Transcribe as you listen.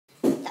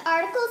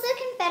Articles of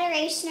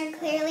Confederation are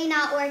clearly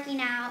not working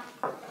out.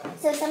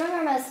 So some of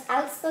our most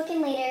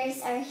outspoken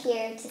leaders are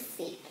here to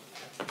speak.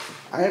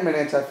 I am an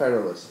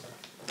anti-federalist.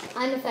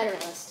 I'm a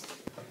federalist.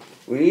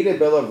 We need a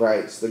Bill of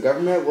Rights. The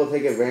government will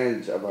take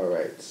advantage of our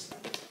rights.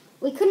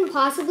 We couldn't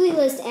possibly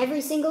list every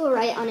single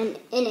right an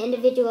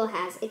individual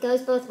has. It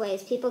goes both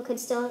ways. People could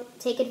still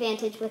take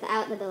advantage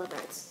without the Bill of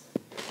Rights.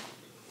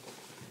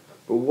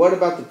 But what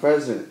about the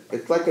president?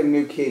 It's like a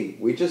new king.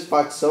 We just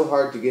fought so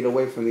hard to get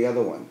away from the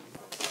other one.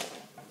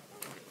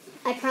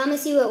 I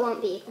promise you it won't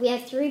be. We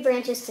have 3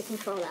 branches to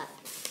control that.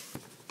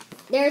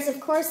 There is, of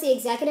course, the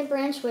executive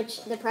branch,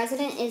 which the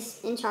president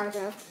is in charge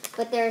of,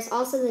 but there is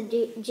also the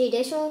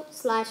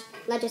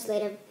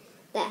judicial/legislative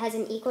that has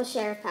an equal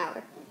share of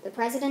power. The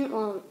president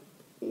will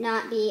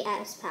not be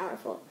as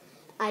powerful.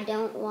 I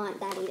don't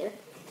want that either.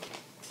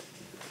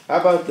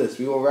 How about this?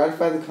 We will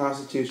ratify the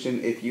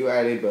Constitution if you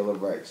add a Bill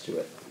of Rights to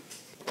it.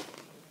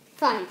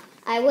 Fine,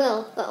 I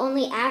will, but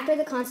only after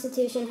the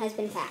Constitution has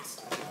been passed.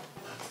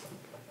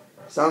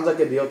 Sounds like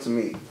a deal to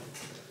me.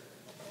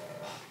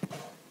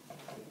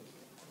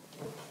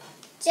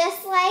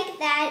 Just like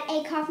that,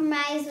 a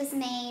compromise was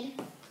made,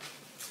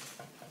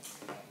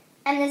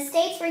 and the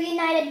states were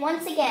united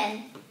once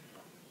again.